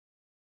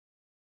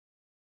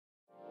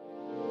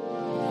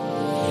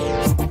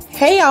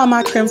Hey all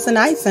my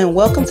Crimsonites, and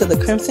welcome to the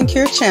Crimson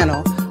Cure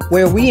channel,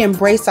 where we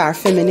embrace our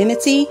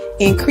femininity,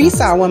 increase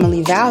our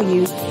womanly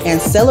value,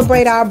 and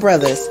celebrate our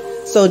brothers.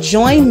 So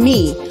join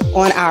me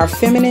on our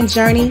feminine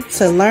journey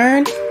to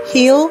learn,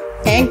 heal,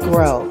 and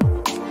grow.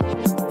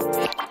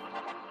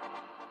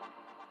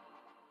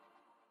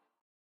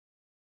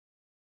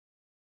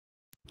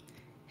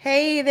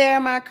 Hey there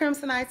my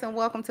Crimsonites, and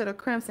welcome to the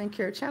Crimson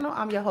Cure channel.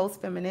 I'm your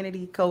host,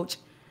 femininity coach,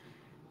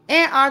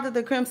 and author of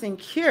the Crimson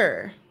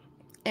Cure.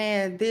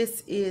 And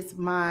this is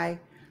my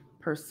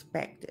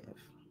perspective.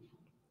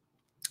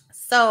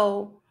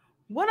 So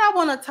what I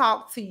want to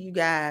talk to you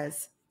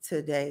guys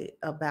today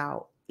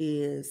about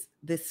is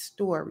this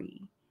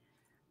story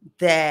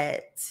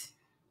that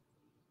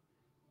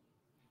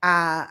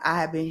I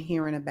have been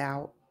hearing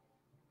about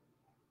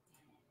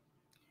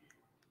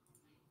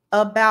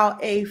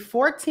a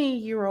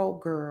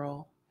 14-year-old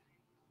girl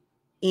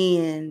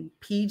in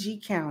PG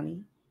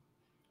County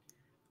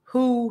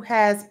who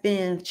has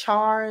been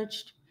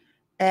charged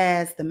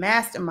as the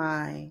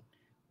mastermind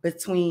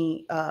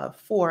between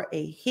for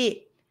a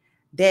hit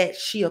that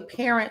she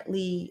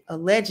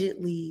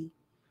allegedly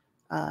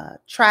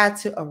tried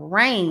to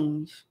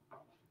arrange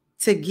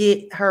to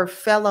get her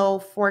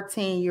fellow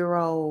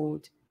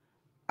 14-year-old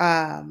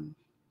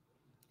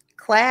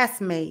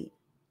classmate.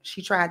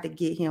 She tried to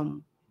get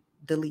him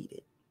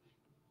deleted.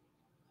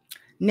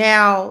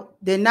 Now,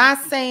 they're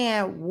not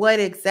saying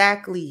what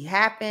exactly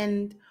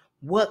happened,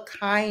 what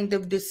kind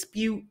of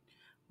dispute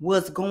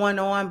was going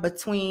on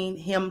between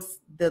him,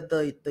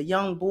 the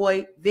young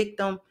boy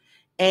victim,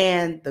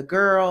 and the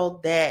girl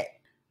that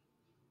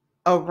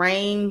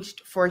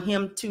arranged for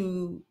him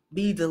to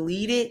be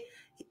deleted.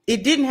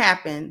 It didn't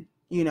happen,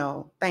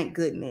 thank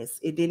goodness.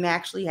 It didn't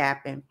actually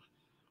happen,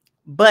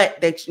 but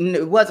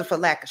it wasn't for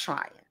lack of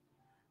trying.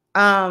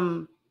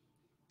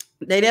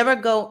 They never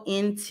go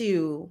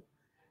into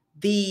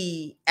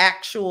the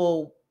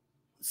actual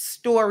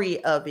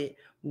story of it.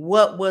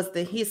 What was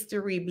the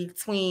history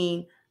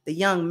between the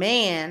young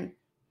man,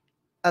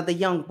 the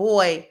young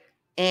boy,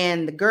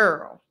 and the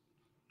girl?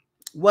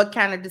 What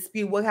kind of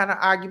dispute, what kind of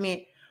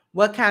argument,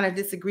 what kind of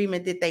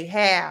disagreement did they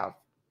have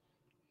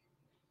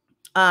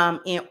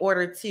in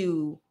order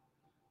to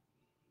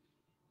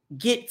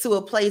get to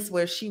a place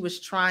where she was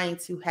trying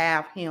to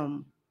have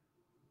him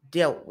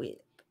dealt with?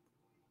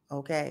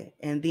 Okay.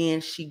 And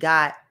then she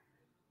got,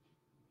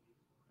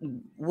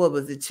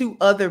 two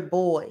other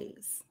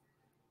boys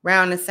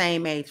around the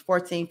same age,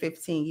 14,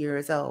 15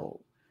 years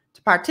old,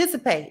 to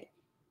participate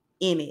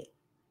in it.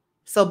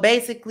 So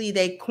basically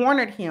they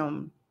cornered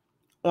him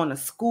on a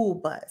school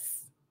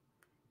bus,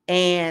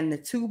 and the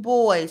two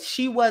boys,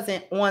 she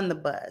wasn't on the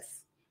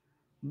bus,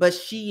 but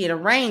she had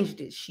arranged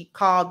it. She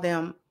called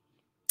them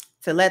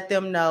to let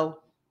them know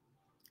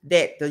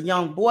that the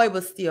young boy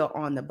was still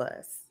on the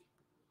bus.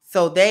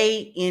 So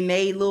they, in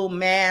their little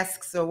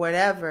masks or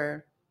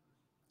whatever,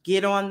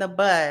 get on the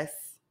bus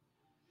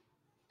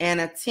and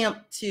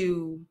attempt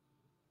to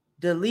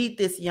delete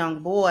this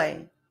young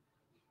boy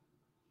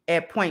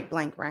at point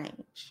blank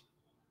range.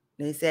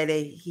 They said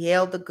he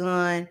held the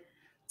gun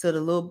to the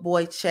little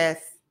boy's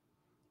chest,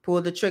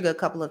 pulled the trigger a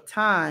couple of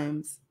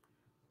times,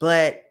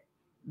 but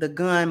the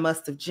gun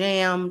must have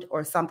jammed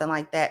or something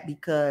like that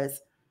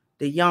because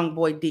the young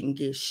boy didn't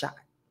get shot.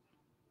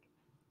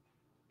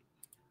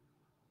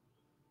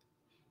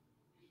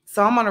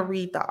 So I'm going to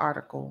read the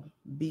article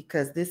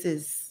because I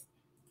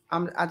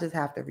just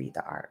have to read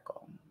the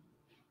article.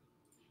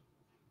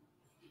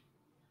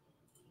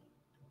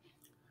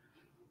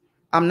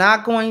 I'm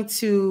not going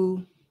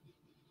to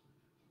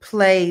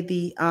play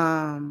the,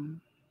 I'm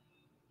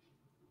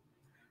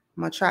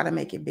going to try to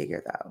make it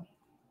bigger though,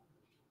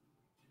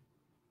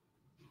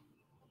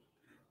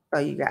 so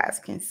you guys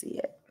can see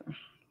it.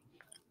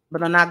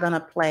 But I'm not going to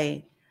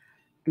play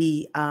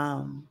the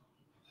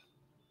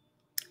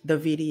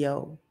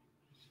video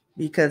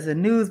because the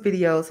news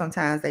videos,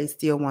 sometimes they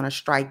still want to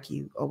strike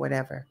you or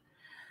whatever.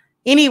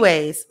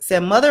 Anyways,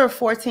 said mother of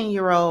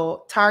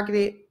 14-year-old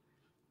targeted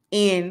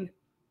in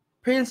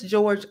Prince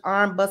George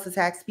armed bus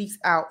attack speaks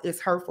out. It's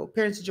hurtful.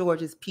 Prince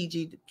George is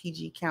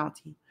PG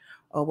County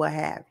or what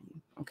have you.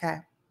 Okay.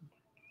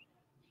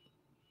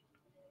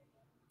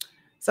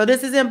 So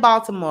this is in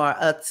Baltimore.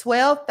 A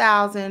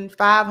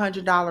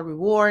 $12,500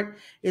 reward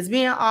is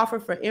being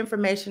offered for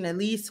information that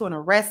leads to an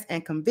arrest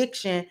and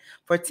conviction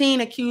for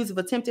teen accused of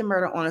attempted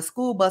murder on a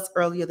school bus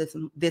earlier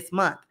this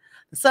month.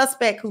 The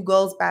suspect, who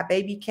goes by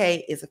Baby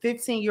K, is a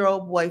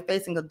 15-year-old boy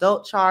facing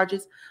adult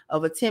charges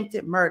of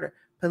attempted murder.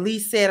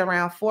 Police said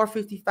around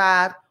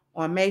 4:55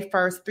 on May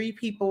 1st, 3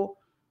 people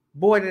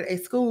boarded a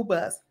school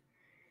bus.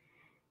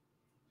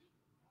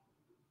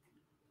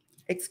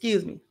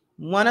 Excuse me.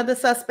 One of the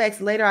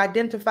suspects, later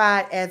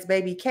identified as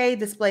Baby K,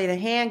 displayed a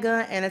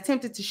handgun and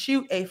attempted to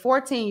shoot a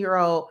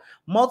 14-year-old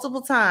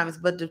multiple times,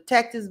 but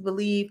detectives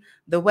believe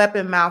the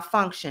weapon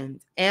malfunctioned.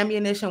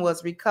 Ammunition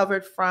was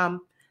recovered from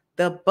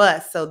the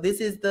bus. So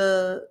this is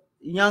the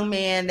young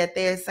man that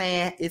they're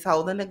saying is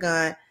holding the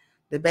gun,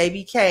 the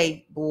Baby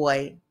K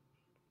boy.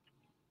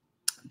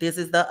 This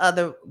is the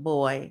other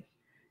boy.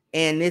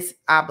 And this,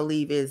 I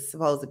believe, is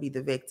supposed to be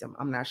the victim.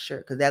 I'm not sure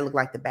because that looked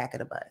like the back of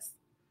the bus.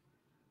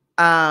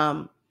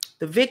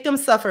 The victim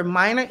suffered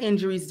minor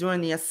injuries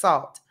during the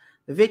assault.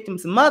 The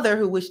victim's mother,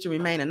 who wished to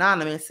remain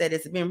anonymous, said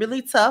it's been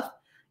really tough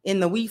in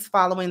the weeks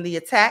following the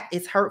attack.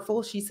 It's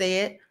hurtful, she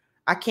said.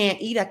 I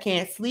can't eat. I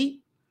can't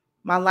sleep.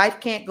 My life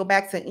can't go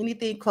back to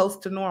anything close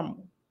to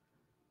normal.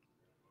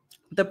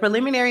 The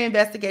preliminary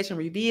investigation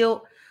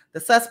revealed the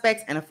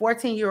suspects and a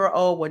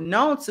 14-year-old were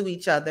known to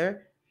each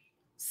other,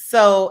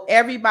 so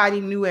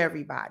everybody knew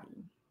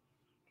everybody.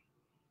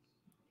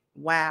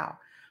 Wow.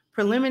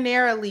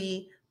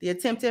 Preliminarily, the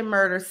attempted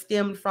murder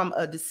stemmed from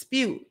a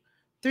dispute.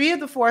 3 of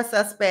the 4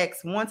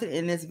 suspects wanted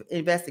in this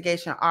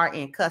investigation are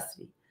in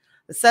custody.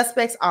 The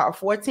suspects are a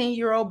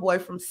 14-year-old boy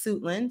from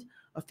Suitland,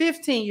 a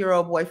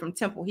 15-year-old boy from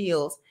Temple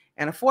Hills,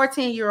 and a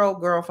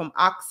 14-year-old girl from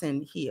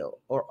Oxon Hill.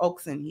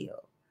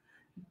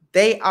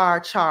 They are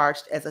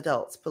charged as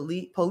adults.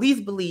 Police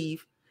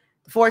believe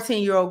the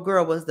 14-year-old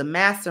girl was the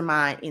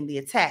mastermind in the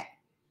attack.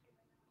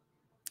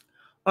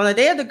 On the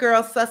day of the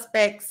girl's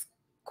suspect's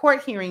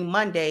court hearing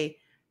Monday,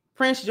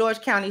 Prince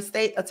George County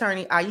State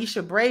Attorney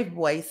Aisha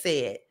Braveboy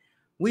said,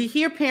 "We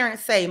hear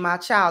parents say my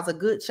child's a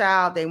good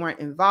child. They weren't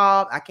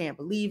involved. I can't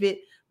believe it,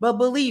 but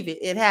believe it.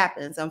 It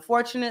happens.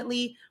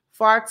 Unfortunately,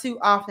 far too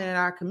often in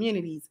our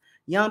communities,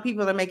 young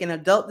people are making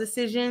adult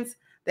decisions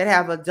that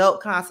have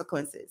adult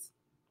consequences."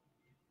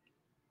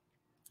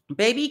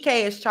 Baby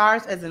K is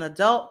charged as an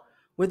adult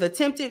with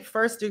attempted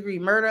first-degree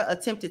murder,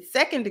 attempted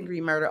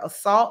second-degree murder,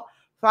 assault,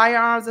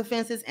 firearms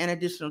offenses, and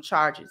additional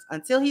charges.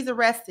 Until he's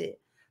arrested,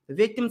 the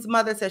victim's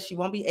mother says she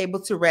won't be able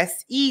to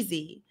rest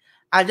easy.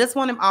 "I just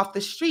want him off the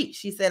street,"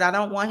 she said. "I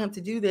don't want him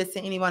to do this to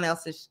anyone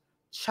else's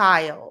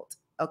child."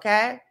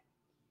 Okay?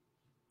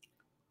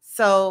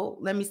 So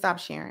let me stop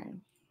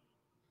sharing.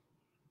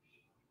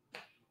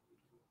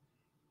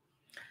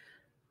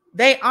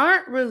 They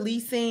aren't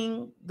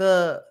releasing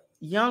the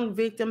young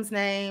victims'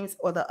 names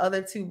or the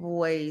other 2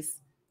 boys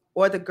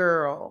or the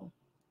girl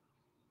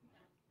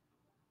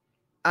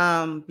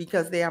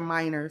because they are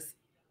minors,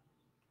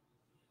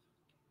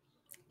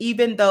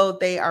 even though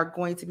they are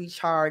going to be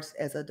charged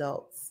as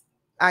adults.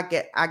 I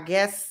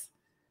guess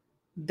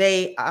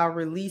they are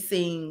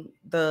releasing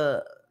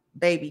the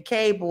baby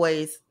K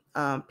boys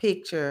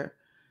picture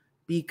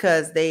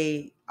because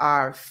they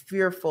are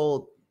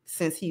fearful,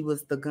 since he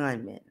was the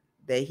gunman,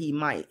 that he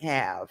might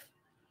have,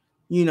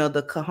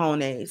 the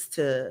cojones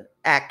to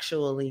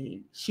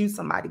actually shoot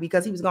somebody,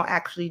 because he was going to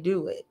actually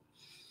do it.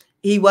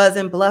 He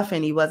wasn't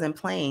bluffing. He wasn't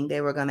playing.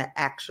 They were going to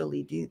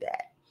actually do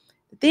that.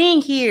 The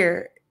thing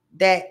here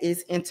that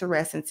is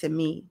interesting to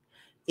me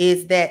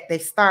is that they're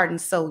starting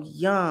so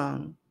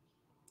young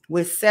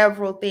with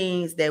several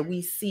things that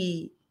we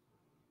see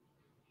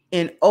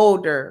in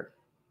older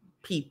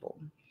people.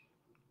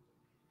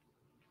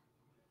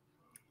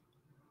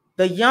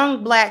 The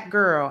young black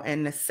girl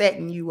and the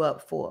setting you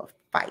up for a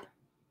fight,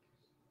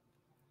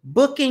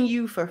 booking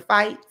you for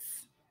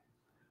fights,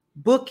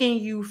 booking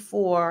you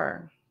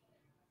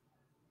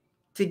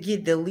to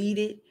get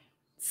deleted,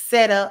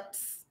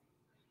 setups,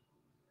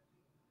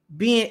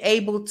 being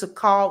able to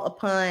call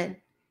upon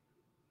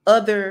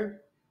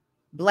other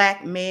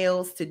black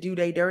males to do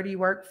their dirty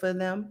work for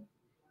them,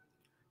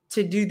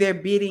 to do their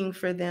bidding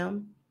for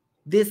them.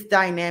 This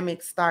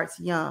dynamic starts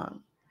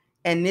young.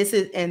 And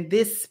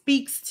this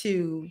speaks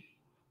to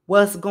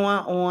what's going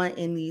on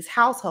in these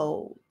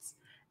households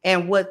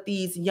and what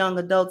these young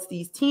adults,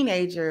 these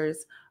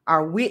teenagers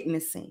are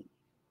witnessing,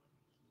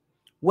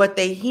 what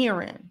they're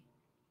hearing,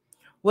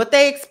 what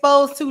they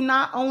exposed to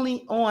not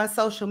only on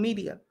social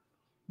media,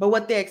 but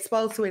what they're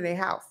exposed to in their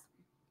house.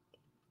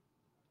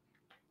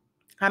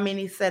 How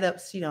many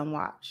setups she done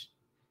watched?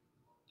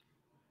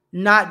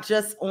 Not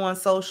just on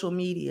social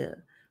media,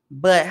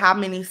 but how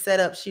many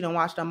setups she done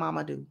watched her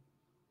mama do?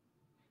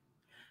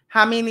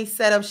 How many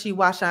setups she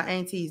watched her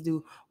aunties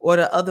do or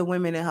the other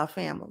women in her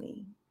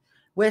family?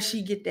 Where'd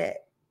she get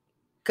that?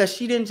 Because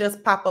she didn't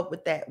just pop up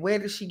with that. Where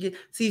did she get?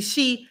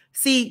 See,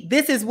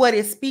 this is what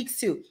it speaks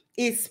to.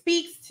 It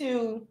speaks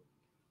to,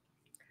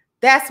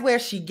 that's where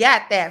she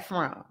got that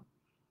from.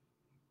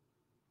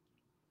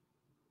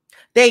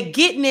 They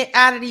getting it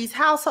out of these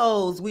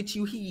households with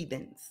you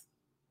heathens.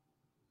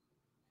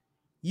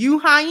 You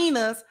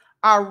hyenas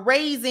are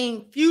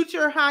raising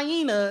future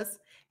hyenas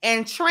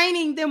and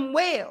training them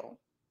well,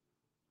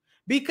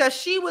 because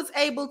she was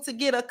able to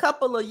get a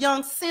couple of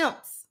young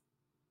simps,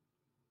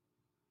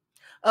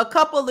 a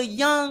couple of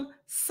young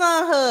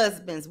son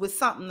husbands with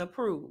something to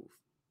prove,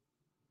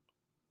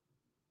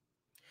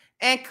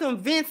 and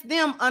convince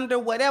them under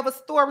whatever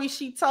story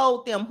she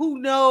told them. Who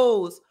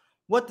knows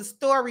what the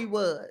story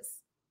was?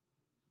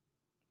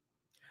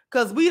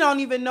 Because we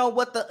don't even know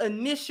what the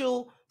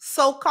initial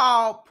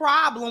so-called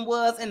problem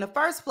was in the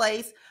first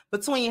place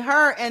between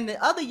her and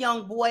the other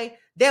young boy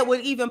that would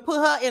even put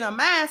her in a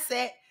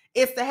mindset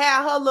is to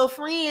have her little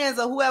friends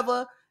or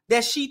whoever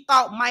that she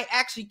thought might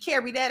actually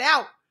carry that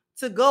out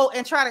to go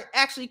and try to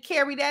actually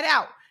carry that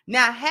out.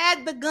 Now,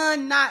 had the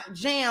gun not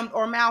jammed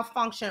or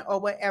malfunctioned or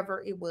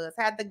whatever it was,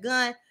 had the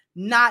gun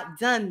not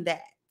done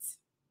that,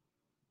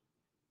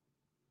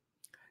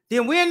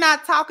 then we're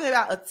not talking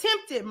about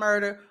attempted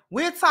murder.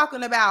 We're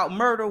talking about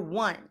murder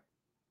one.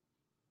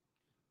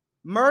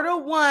 Murder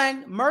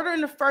one, murder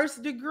in the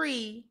first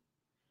degree,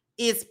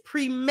 is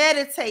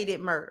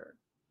premeditated murder.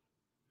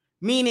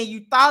 Meaning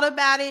you thought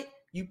about it,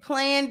 you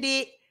planned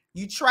it,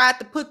 you tried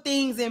to put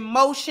things in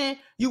motion.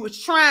 You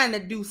was trying to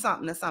do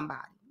something to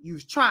somebody. You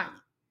was trying,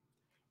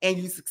 and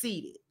you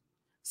succeeded.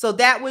 So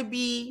that would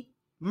be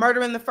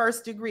murder in the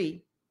first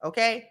degree,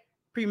 okay?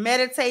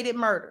 Premeditated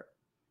murder.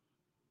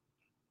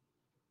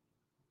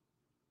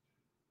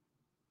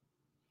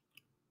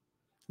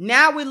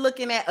 Now we're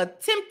looking at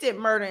attempted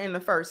murder in the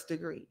first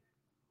degree.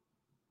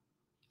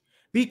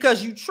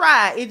 Because you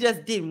tried, it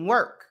just didn't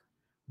work.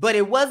 But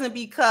it wasn't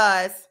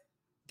because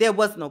there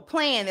was no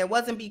plan. It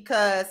wasn't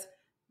because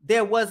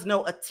there was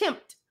no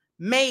attempt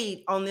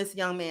made on this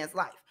young man's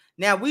life.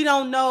 Now, we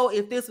don't know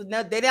if this was,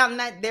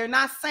 they're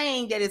not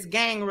saying that it's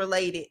gang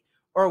related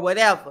or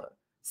whatever.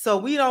 So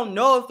we don't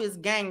know if it's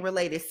gang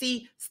related.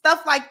 See,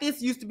 stuff like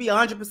this used to be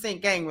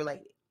 100% gang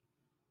related.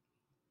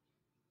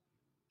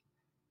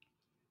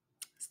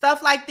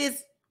 Stuff like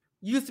this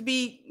used to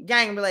be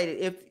gang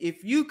related.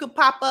 If you could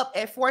pop up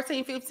at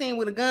 14, 15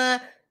 with a gun,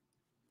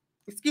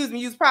 excuse me,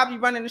 you was probably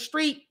running the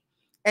street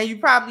and you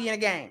probably in a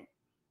gang.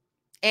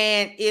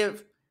 And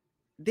if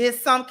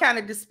there's some kind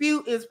of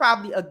dispute, it's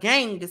probably a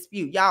gang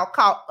dispute. Y'all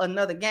call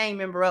another gang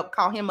member up,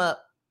 call him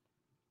up.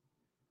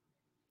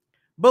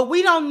 But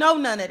we don't know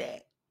none of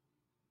that,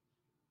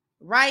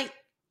 right?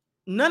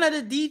 None of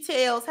the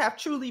details have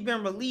truly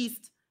been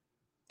released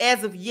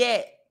as of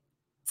yet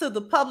to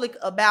the public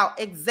about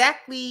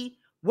exactly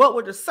what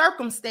were the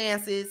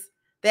circumstances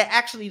that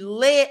actually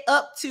led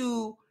up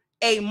to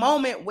a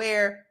moment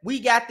where we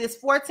got this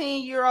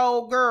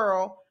 14-year-old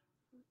girl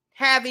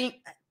having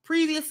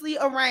previously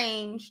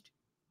arranged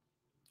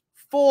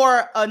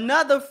for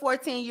another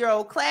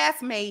 14-year-old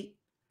classmate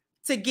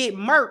to get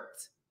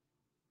murked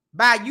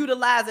by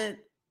utilizing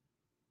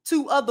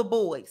two other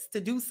boys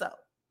to do so.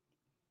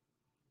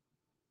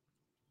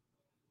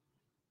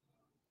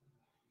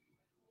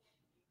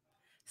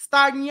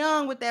 Starting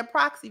young with that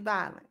proxy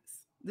violence.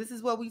 This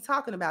is what we're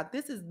talking about.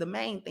 This is the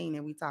main thing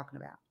that we're talking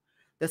about.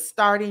 The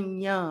starting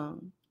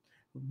young.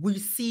 We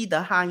see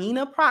the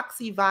hyena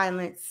proxy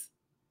violence,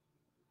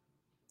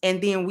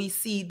 and then we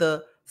see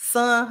the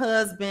son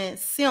husband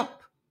simp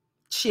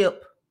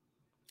chip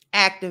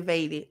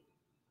activated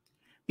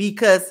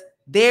because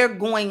they're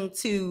going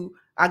to,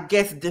 I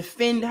guess,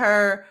 defend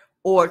her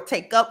or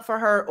take up for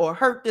her or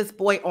hurt this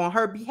boy on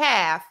her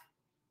behalf.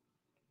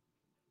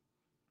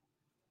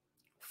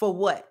 For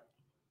what?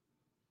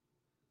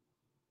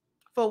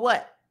 For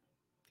what?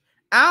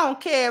 I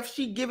don't care if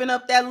she giving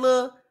up that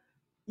little,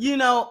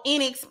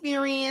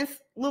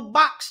 inexperienced little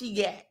box she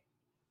got.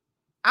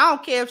 I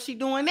don't care if she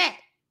doing that.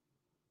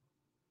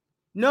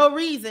 No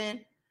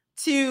reason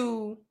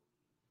to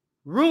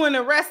ruin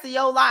the rest of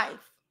your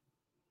life.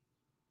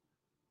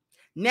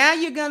 Now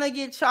you're going to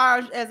get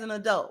charged as an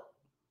adult.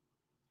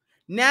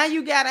 Now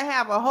you got to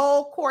have a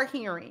whole court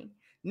hearing.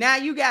 Now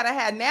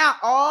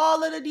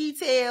all of the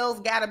details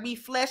got to be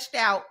fleshed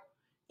out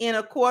in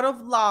a court of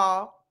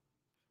law.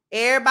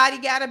 Everybody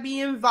got to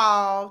be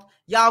involved.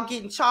 Y'all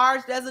getting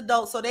charged as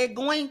adults. So they're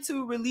going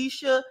to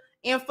release your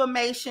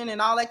information and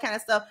all that kind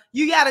of stuff.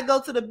 You got to go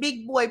to the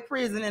big boy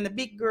prison and the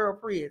big girl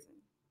prison.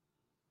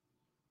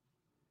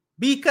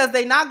 Because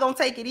they're not going to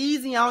take it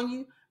easy on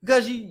you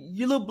because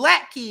you little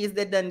black kids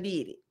that done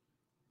did it.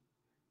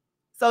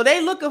 So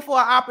they looking for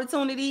an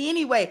opportunity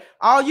anyway.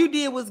 All you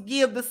did was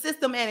give the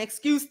system an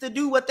excuse to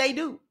do what they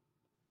do.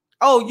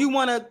 Oh, you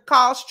want to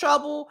cause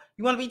trouble?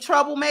 You want to be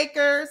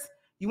troublemakers?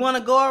 You want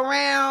to go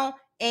around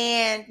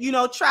and,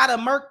 try to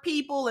murk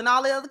people and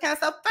all that other kind of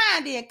stuff?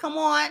 Fine then, come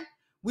on.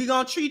 We're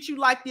going to treat you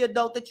like the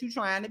adult that you're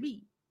trying to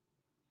be.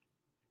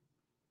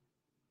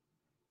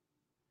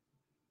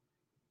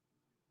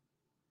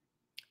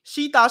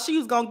 She thought she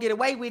was going to get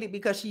away with it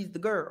because she's the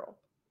girl.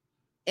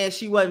 And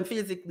she wasn't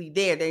physically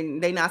there.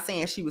 They not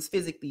saying she was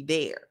physically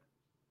there.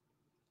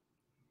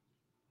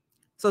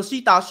 So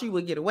she thought she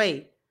would get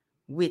away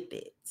with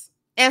it.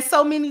 And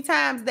so many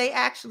times they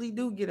actually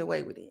do get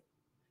away with it.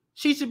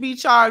 She should be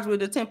charged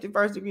with attempted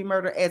first degree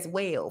murder as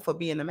well for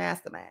being the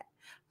mastermind.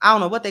 I don't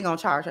know what they're going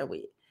to charge her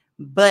with.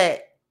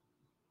 But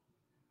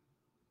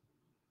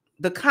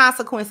the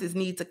consequences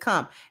need to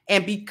come.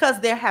 And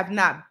because there have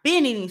not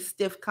been any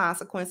stiff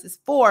consequences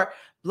for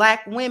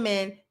Black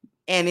women,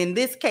 and in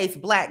this case,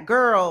 Black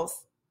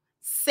girls,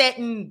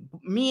 setting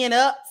men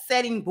up,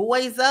 setting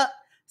boys up,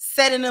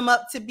 setting them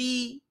up to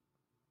be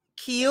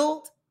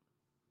killed,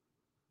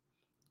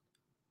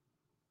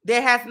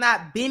 there has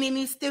not been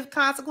any stiff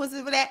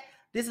consequences for that.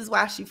 This is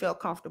why she felt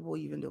comfortable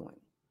even doing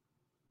it.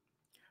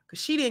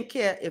 Because she didn't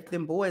care if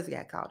them boys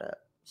got caught up.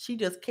 She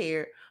just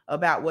cared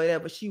about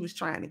whatever she was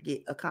trying to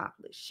get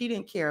accomplished. She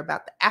didn't care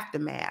about the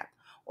aftermath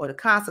or the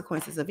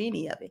consequences of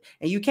any of it.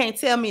 And you can't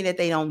tell me that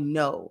they don't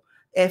know.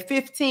 At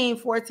 15,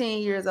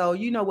 14 years old,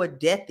 you know what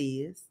death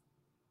is.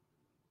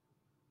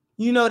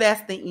 You know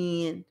that's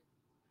the end.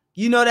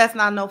 You know that's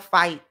not no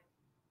fight.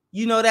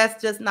 You know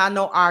that's just not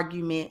no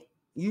argument.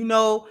 You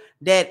know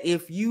that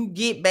if you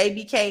get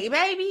baby K,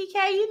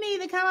 you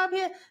need to come up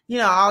here. You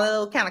know, all that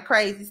little kind of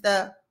crazy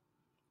stuff.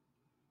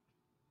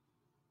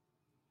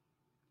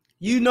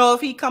 You know,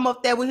 if he come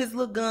up there with his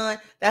little gun,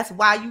 that's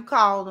why you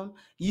called him.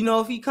 You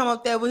know, if he come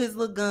up there with his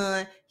little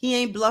gun, he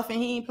ain't bluffing,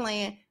 he ain't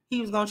playing.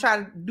 He was going to try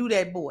to do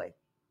that boy.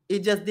 It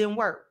just didn't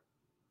work.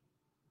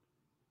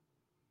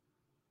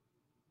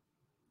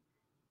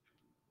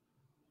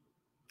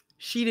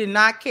 She did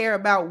not care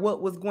about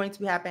what was going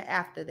to happen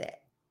after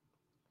that.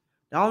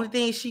 The only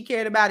thing she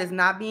cared about is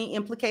not being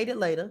implicated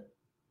later.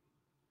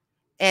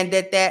 And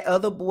that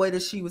other boy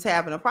that she was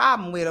having a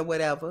problem with or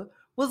whatever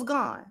was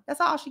gone. That's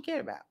all she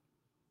cared about.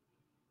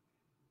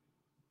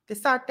 They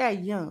start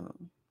that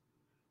young.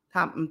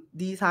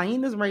 These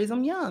hyenas raise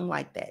them young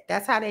like that.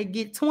 That's how they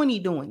get 20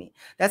 doing it.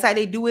 That's how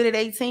they do it at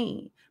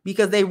 18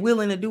 because they're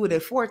willing to do it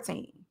at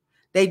 14.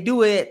 They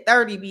do it at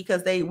 30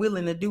 because they're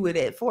willing to do it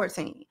at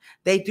 14.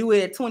 They do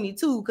it at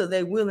 22 because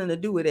they're willing to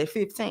do it at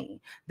 15.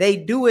 They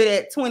do it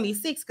at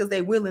 26 because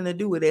they're willing to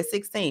do it at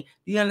 16.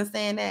 Do you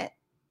understand that?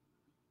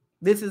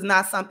 This is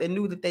not something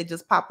new that they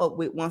just pop up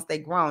with once they're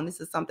grown.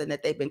 This is something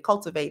that they've been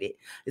cultivated.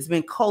 It's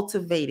been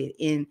cultivated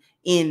in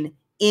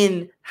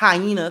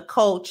hyena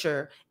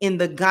culture, in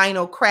the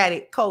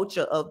gynocratic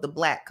culture of the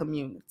Black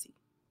community.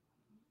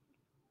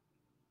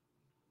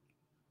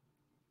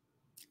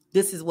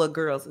 This is what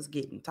girls is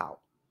getting taught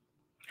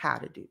how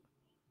to do.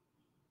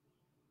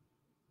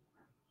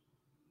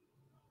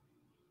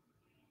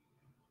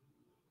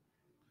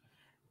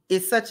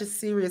 It's such a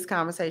serious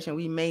conversation.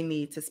 We may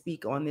need to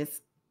speak on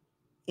this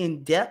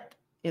in depth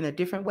in a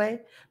different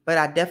way, but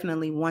I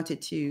definitely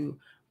wanted to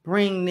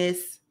bring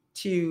this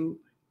to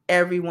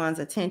everyone's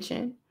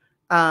attention.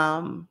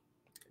 Jump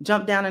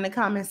down in the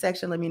comment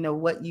section. Let me know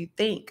what you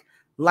think.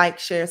 Like,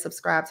 share,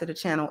 subscribe to the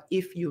channel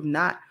if you've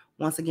not.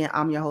 Once again,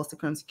 I'm your host, The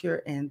Crimson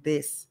Cure, and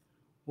this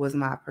was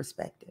my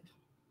perspective.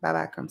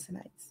 Bye-bye,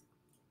 Crimsonites.